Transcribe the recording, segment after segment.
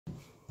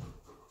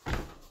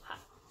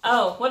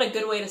Oh, what a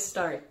good way to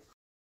start.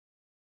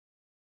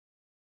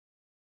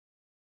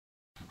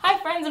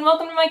 Hi friends and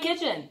welcome to my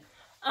kitchen.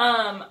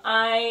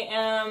 I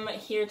am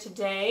here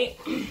today.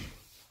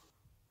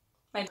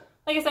 Like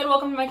I said,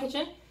 welcome to my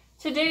kitchen.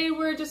 Today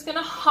we're just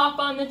gonna hop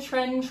on the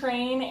trend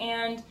train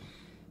and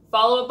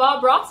follow a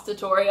Bob Ross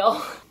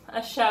tutorial.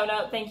 A shout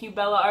out, thank you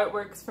Bella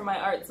Artworks for my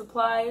art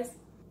supplies.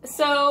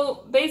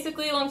 So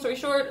basically, long story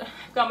short,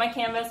 I've got my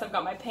canvas, I've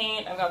got my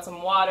paint, I've got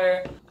some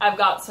water, I've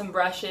got some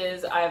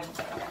brushes, I've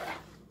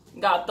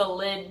got the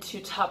lid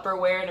to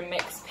Tupperware to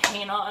mix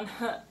paint on.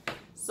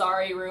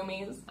 Sorry,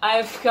 roomies.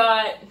 I've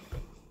got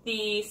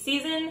the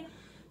season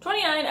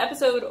 29,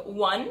 episode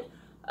 1,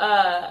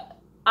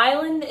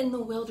 Island in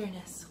the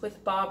Wilderness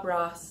with Bob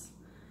Ross.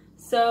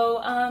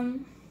 So,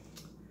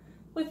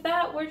 with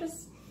that, we're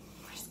just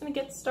gonna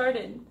get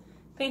started.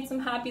 Paint some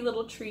happy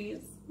little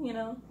trees, you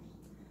know?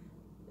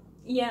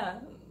 Yeah.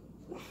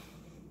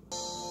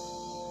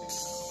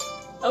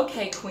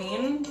 Okay,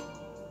 Queen.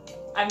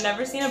 I've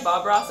never seen a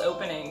Bob Ross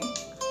opening.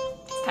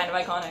 It's kind of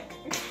iconic.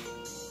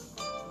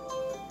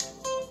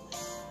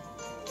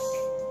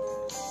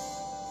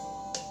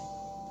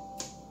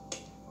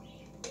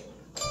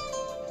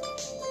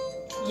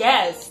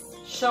 Yes!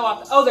 Show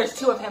off. Oh, there's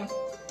 2 of him.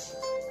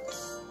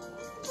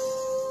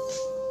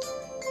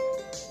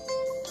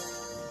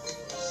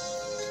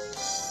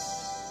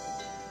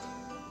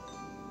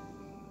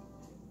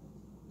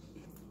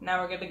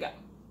 Now we're good to go.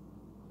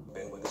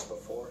 Been with us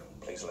before?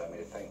 Please allow me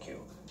to thank you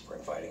for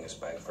inviting us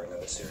back for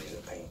another series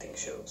of painting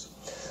shows.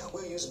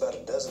 We'll use about a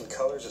dozen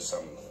colors of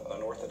some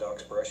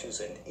unorthodox brushes,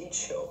 and each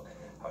show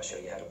I'll show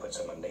you how to put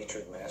some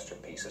unnatured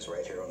masterpieces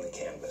right here on the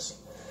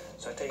canvas.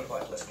 So I tell you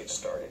what, let's get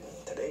started.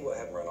 Today we'll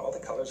have them run all the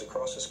colors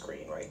across the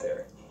screen right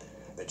there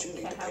that you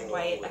need to paint. I have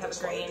white, I have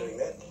green. Doing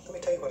that, let me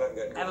tell you what I've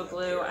got. I have a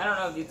blue. I don't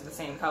know if these are the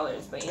same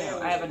colors, but you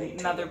know, I have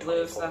another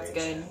blue, so that's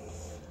good.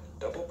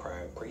 Double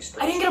prime,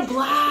 pre-stretched. I didn't get a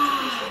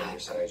black! Whatever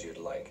size you'd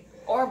like.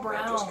 Or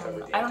brown.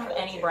 I don't have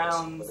any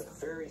browns. With a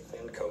very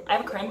thin coat. I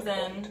have a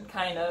crimson,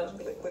 kind of.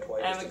 Liquid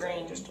white I have a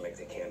green. Just to make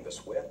the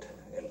canvas wet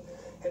and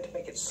to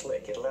make it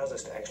slick. It allows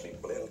us to actually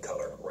blend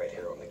color right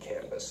here on the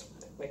canvas.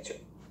 Makes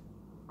it.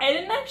 I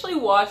didn't actually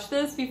watch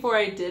this before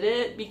I did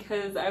it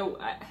because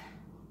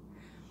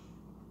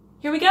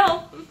Here we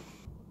go.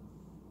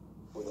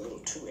 With a little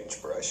 2-inch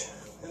brush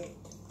and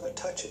a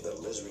touch of the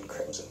alizarin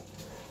crimson.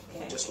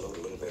 Okay. Just load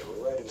a little bit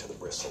right into the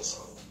bristles.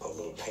 Pull a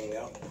little paint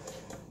out.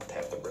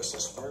 Tap the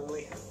bristles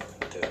firmly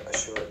to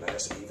assure a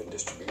nice even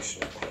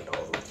distribution of paint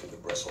all the way through the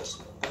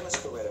bristles. And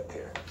let's go right up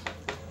here.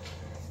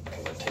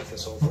 And then take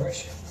this old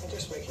brush and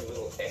just make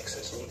little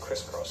X's, little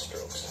crisscross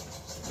strokes.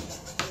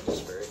 And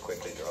just very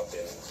quickly drop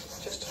in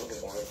just a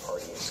little more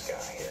part in the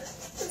sky here.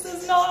 This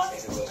is not.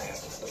 Maybe we'll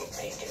have a little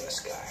pink in the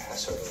sky. I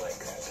sort of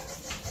like that.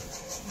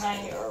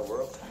 In our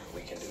world, we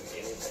can do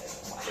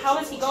anything. How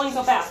is he going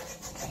so fast?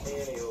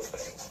 Any old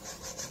thing.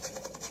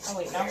 Oh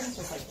wait, now he's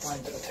just like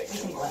blending. We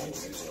can blend.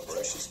 Using a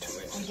brush is 2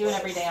 inches. We do it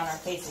every day on our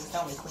faces,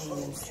 don't we,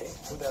 queens? Okay,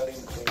 without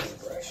even cleaning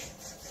the brush.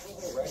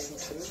 Right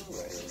into little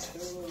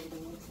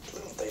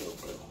phthalo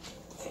blue.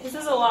 This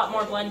is a lot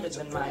more blended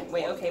than mine.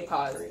 Wait, okay,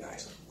 pause. Very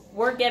nice.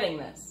 We're getting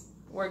this.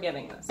 We're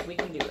getting this. We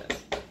can do this.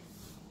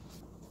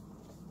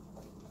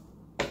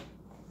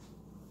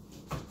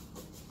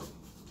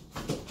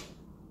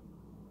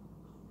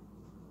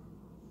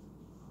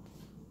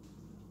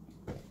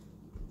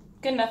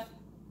 Good enough.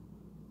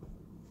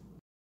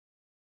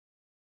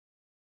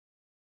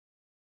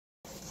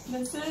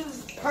 This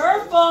is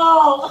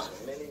purple!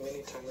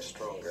 Many times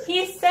stronger.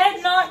 He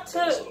said not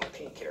to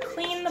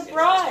clean the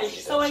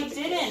brush, so I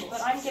didn't,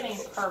 but I'm getting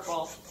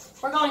purple.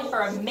 We're going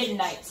for a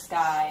midnight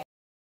sky.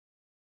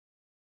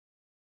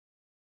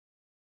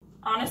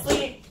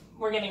 Honestly,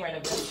 we're getting rid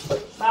of this.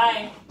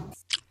 Bye.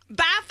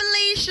 Bye,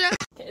 Felicia.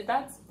 Okay,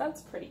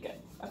 that's pretty good.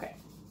 Okay.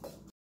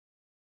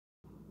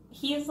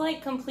 He's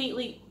like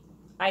completely,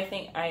 I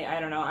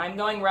don't know. I'm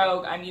going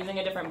rogue. I'm using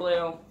a different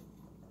blue.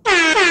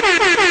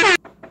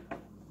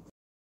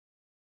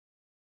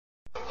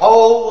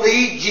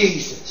 Holy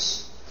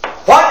Jesus.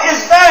 What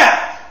is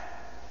that?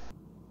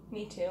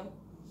 Me too.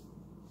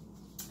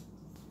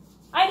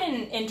 I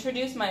didn't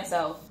introduce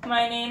myself.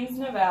 My name's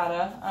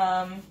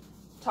Nevada.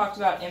 Talked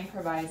about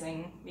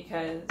improvising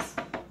because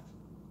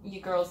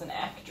you girl's an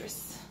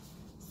actress.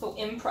 So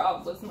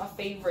improv was my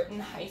favorite in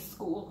high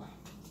school.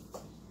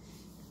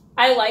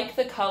 I like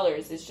the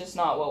colors, it's just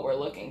not what we're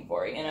looking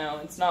for, you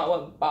know? It's not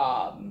what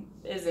Bob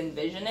is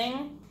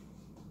envisioning.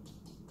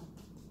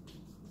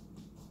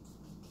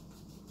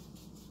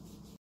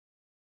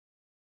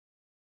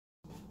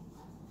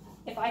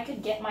 If I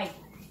could get my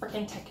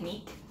freaking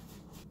technique,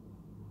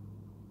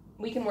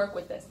 we can work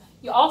with this.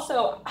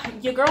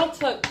 Your girl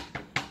took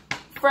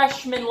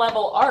freshman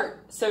level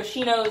art, so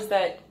she knows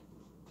that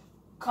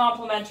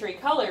complementary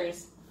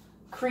colors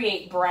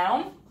create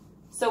brown.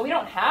 So we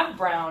don't have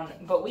brown,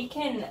 but we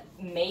can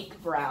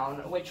make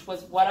brown, which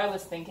was what I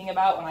was thinking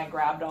about when I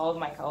grabbed all of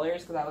my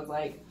colors, because I was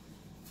like,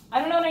 I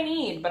don't know what I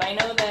need, but I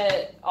know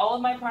that all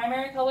of my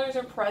primary colors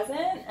are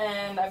present,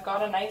 and I've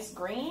got a nice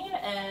green,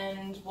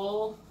 and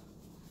we'll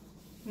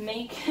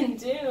make and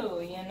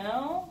do, you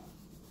know?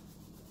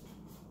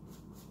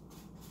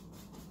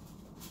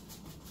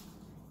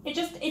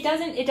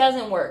 It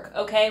doesn't work,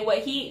 okay?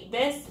 With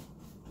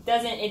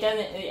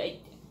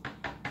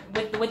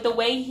the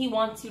way he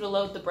wants you to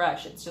load the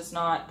brush, it's just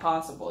not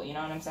possible, you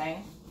know what I'm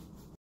saying?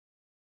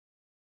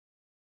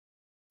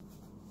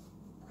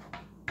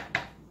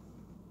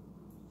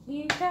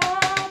 You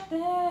got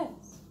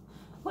this.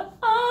 We're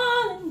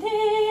all in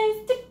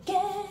this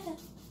together.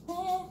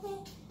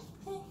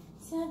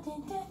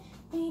 Something that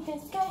we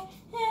discuss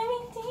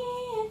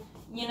everything.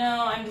 You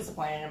know, I'm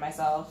disappointed in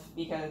myself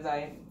because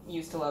I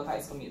used to love High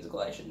School Musical.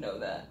 I should know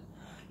that.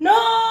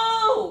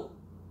 No!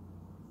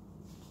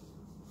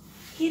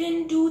 He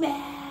didn't do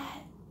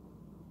that.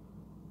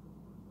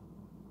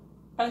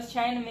 I was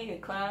trying to make a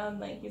cloud,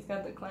 like he's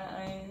got the cloud.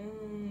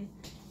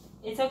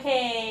 It's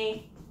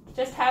okay.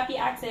 Just happy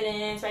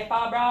accidents, right,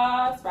 Bob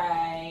Ross?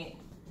 Right.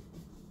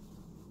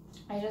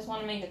 I just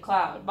want to make a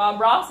cloud. Bob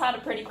Ross had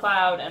a pretty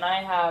cloud, and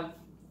I have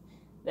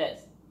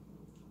this.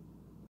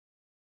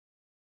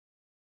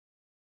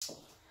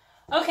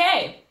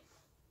 Okay.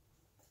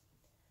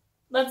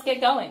 Let's get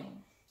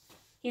going.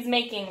 He's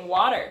making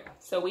water,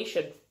 so we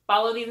should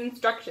follow these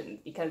instructions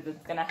because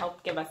it's going to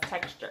help give us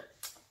texture.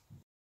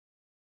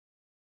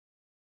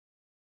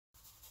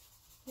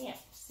 Yeah,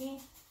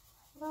 see?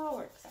 It all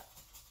works out.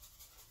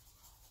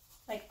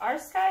 Like, our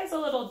sky's a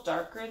little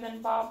darker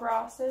than Bob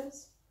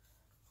Ross's,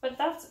 but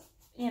that's,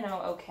 you know,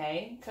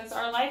 okay, because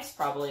our life's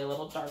probably a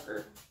little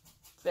darker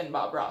than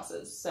Bob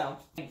Ross's, so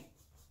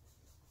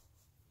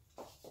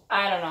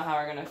I don't know how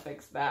we're going to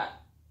fix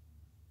that.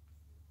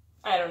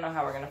 I don't know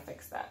how we're going to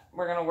fix that.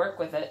 We're going to work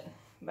with it,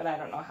 but I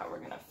don't know how we're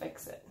going to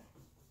fix it.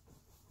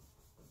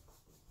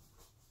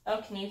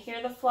 Oh, can you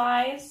hear the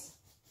flies?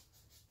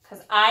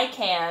 Because I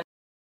can.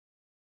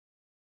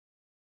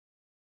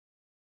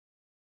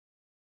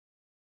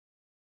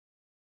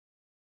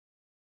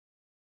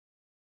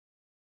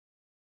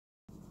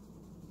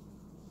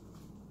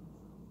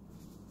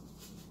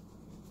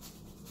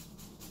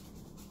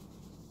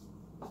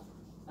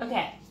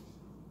 Okay.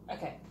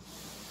 Okay.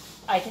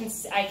 I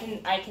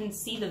can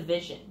see the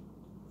vision.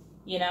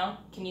 You know?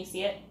 Can you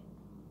see it?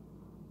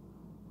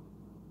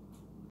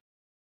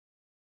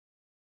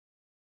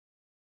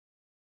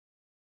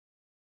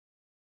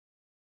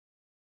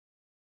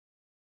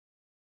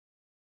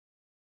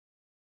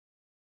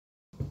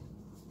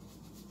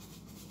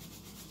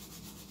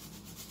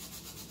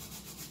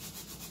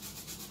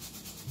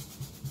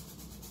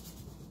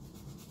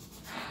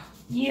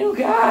 You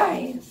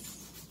guys!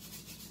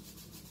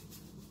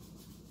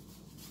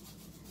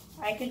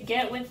 I could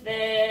get with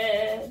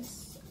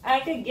this. I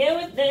could get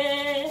with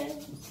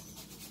this.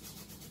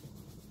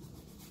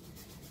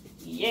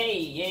 Yay,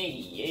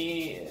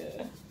 yay,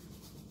 yeah.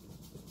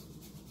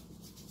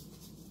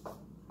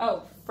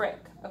 Oh, frick.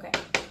 Okay.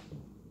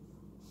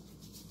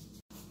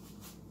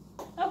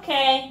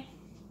 Okay.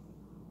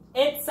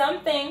 It's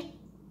something.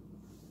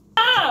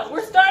 Ah!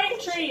 We're starting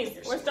trees.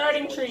 We're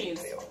starting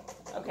trees.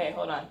 Okay,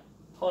 hold on.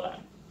 Hold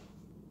on.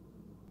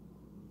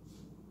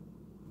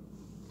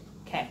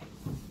 Okay.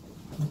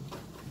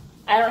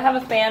 I don't have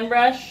a fan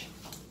brush,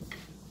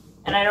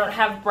 and I don't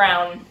have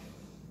brown.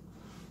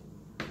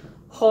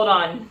 Hold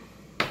on.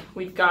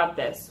 We've got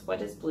this.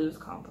 What is blue's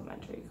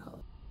complementary color?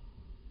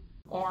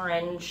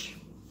 Orange.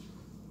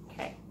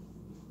 Okay.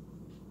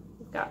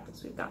 We've got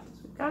this, we've got this,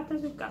 we've got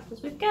this, we've got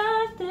this, we've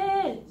got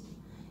this.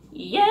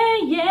 Yeah,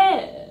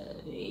 yeah.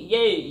 Yeah,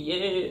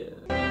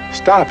 yeah.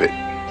 Stop it.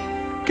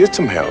 Get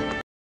some help.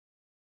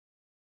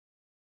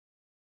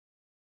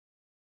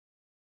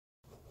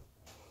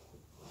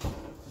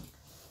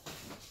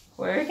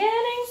 We're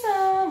getting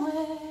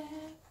somewhere.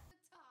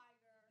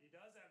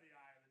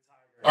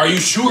 Are you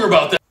sure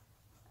about that?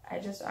 I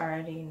just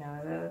already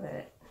know, though,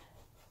 that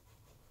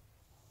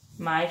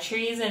my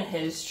trees and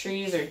his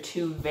trees are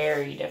two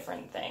very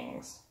different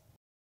things.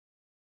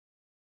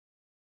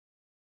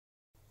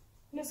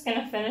 I'm just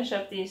gonna finish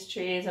up these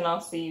trees and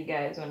I'll see you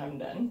guys when I'm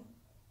done.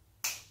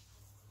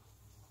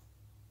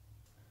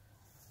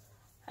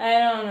 I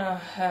don't know.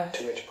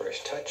 2-inch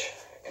brush touch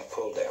and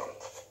pull down.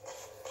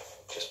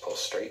 Just pull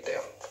straight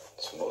down.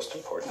 It's most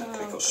important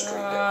that it goes straight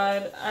down.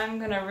 God, I'm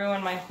gonna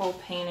ruin my whole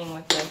painting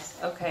with this.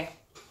 Okay.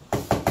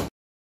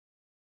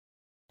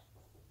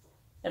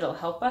 It'll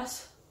help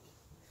us.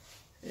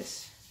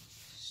 Just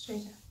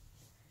straight down.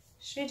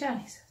 Straight down,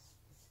 he says.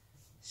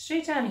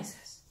 Straight down, he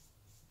says.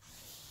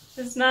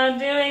 It's not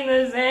doing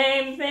the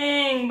same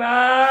thing,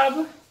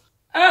 Bob.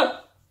 Oh,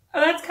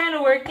 that's kind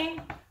of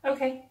working.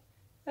 Okay,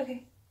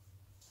 okay.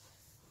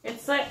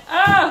 It's like,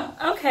 oh,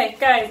 okay,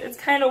 guys, it's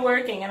kind of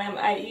working, and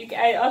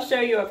I'll show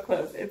you up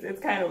close.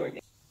 It's kind of working.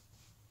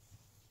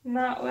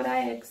 Not what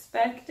I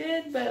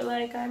expected, but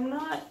like I'm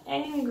not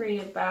angry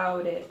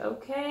about it,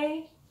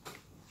 okay?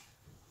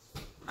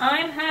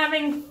 I'm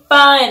having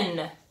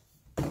fun.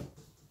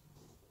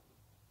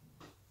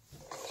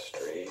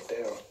 Straight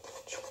down.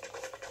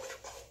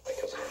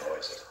 Because of the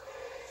noises.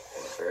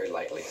 And very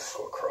lightly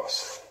go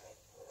across.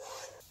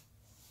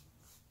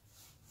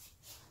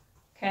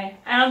 Okay,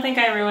 I don't think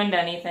I ruined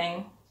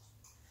anything.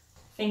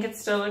 think it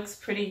still looks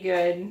pretty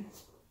good.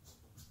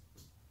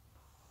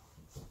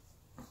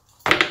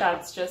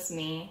 That's just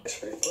me.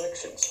 It's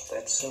reflections.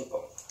 That's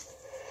simple.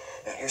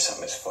 Now here's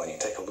something that's fun. You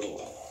take a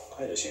little,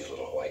 I just use a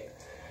little white.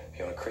 If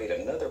you want to create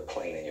another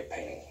plane in your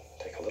painting,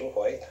 take a little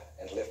white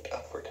and lift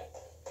upward.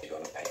 You're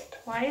going to paint.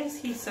 Why is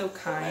he so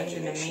kind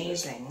and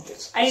amazing?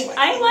 It's I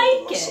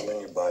like it. In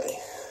your body.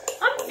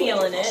 I'm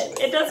feeling it.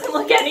 It doesn't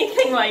look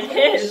anything like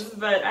his,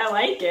 but I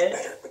like it.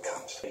 Better it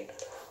becomes.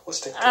 We'll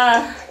stick to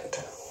the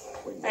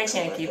I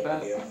can't keep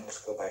up.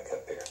 Let's go back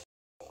up here.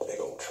 Big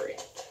old tree.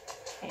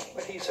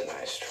 But he's a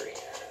nice tree.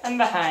 I'm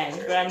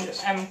behind,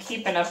 but I'm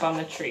keeping up on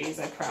the trees,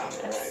 I promise.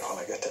 Alright, while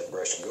I got that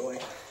brush going,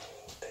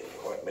 tell you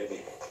what,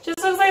 maybe... Just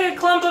looks like a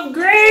clump of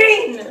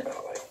green!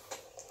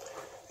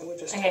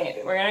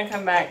 Okay, we're gonna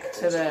come back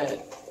to the...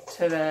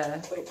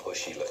 Little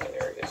bushy looking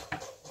areas.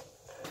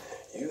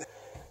 You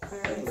a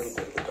little bit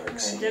of the dark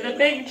scene. I did a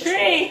big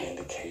tree!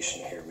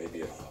 Indication here,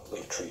 maybe a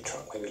little tree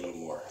trunk, maybe a little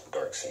more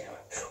dark scene.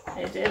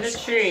 I did a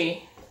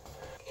tree.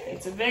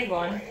 It's a big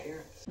one. Right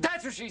here.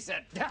 That's what she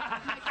said.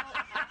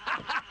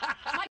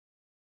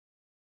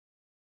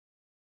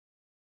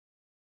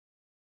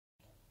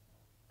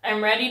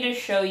 I'm ready to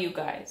show you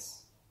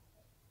guys.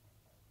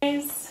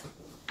 Dun,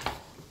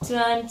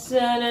 dun,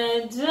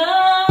 dun,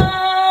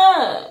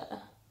 dun.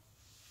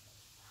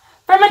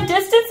 From a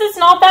distance, it's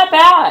not that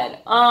bad.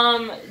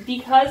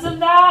 Because of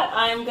that,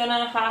 I'm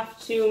gonna have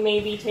to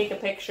maybe take a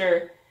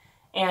picture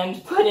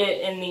and put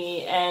it in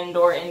the end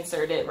or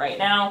insert it right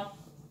now.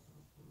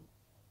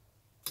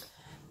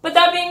 But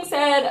that being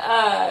said,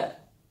 I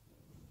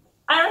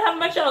don't have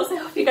much else. I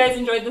hope you guys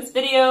enjoyed this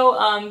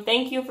video.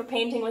 Thank you for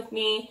painting with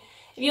me.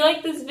 If you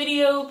like this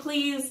video,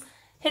 please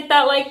hit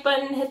that like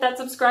button, hit that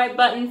subscribe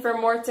button for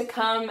more to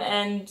come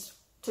and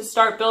to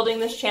start building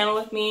this channel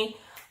with me.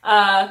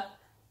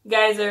 You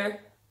guys are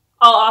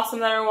all awesome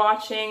that are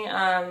watching.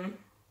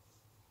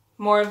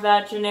 More of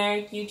that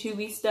generic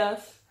YouTube-y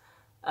stuff.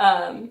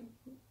 And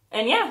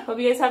yeah, hope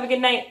you guys have a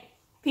good night.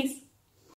 Peace.